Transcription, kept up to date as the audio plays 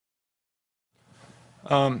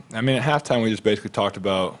I mean, at halftime, we just basically talked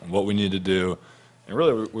about what we needed to do. And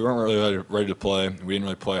really, we weren't really ready to play. We didn't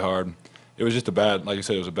really play hard. It was just a bad, like you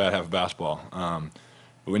said, it was a bad half of basketball.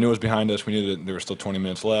 But we knew it was behind us. We knew that there were still 20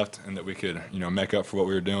 minutes left and that we could, make up for what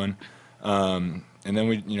we were doing. And then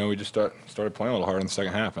we just started playing a little harder in the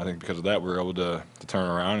second half. I think because of that, we were able to turn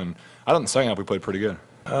it around. And I thought in the second half we played pretty good.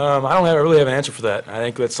 I really have an answer for that. I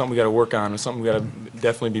think that's something we got to work on. It's something we got to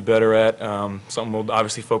definitely be better at. Something we'll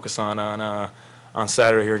obviously focus on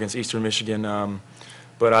Saturday here against Eastern Michigan.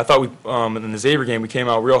 But I thought in the Xavier game we came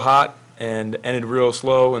out real hot and ended real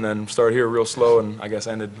slow, and then started here real slow, and I guess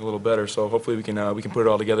ended a little better. So hopefully we can put it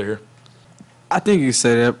all together here. I think you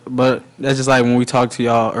said that, but that's just like when we talked to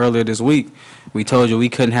y'all earlier this week. We told you we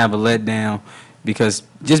couldn't have a letdown because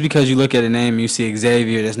just because you look at a name and you see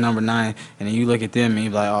Xavier, that's number 9, and then you look at them and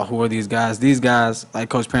you're like, oh, who are these guys? These guys, like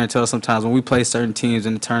Coach Parent tells us sometimes, when we play certain teams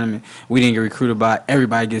in the tournament, we didn't get recruited by,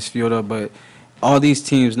 everybody gets filled up, but all these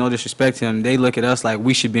teams, no disrespect to them, they look at us like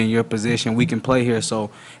we should be in your position. We can play here. So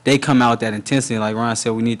they come out with that intensity. Like Ron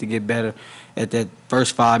said, we need to get better at that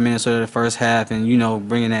first 5 minutes or the first half and,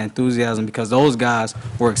 bringing that enthusiasm because those guys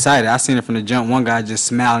were excited. I seen it from the jump. One guy just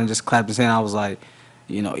smiled and just clapped his hand. I was like,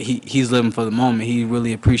 he's living for the moment. He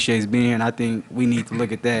really appreciates being here, and I think we need to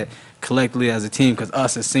look at that collectively as a team because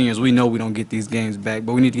us as seniors, we know we don't get these games back,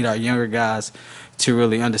 but we need to get our younger guys to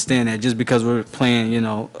really understand that just because we're playing,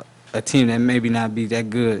 a team that maybe not be that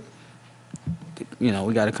good, we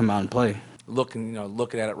got to come out and play. Looking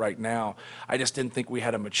at it right now, I just didn't think we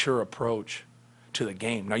had a mature approach to the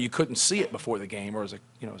game. Now you couldn't see it before the game, or as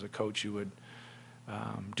a coach, you would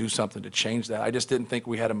do something to change that. I just didn't think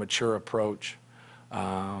we had a mature approach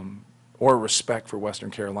or respect for Western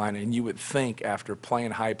Carolina. And you would think after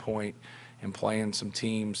playing High Point and playing some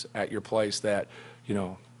teams at your place that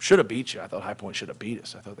should have beat you. I thought High Point should have beat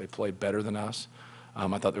us. I thought they played better than us. I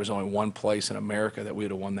thought there was only one place in America that we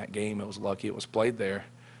would have won that game. It was lucky it was played there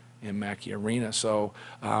in Mackey Arena. So,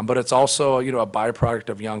 but it's also a byproduct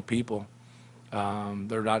of young people.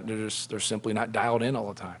 They're simply not dialed in all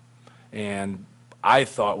the time. And I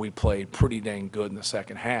thought we played pretty dang good in the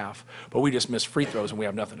second half, but we just missed free throws and we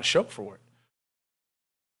have nothing to show for it.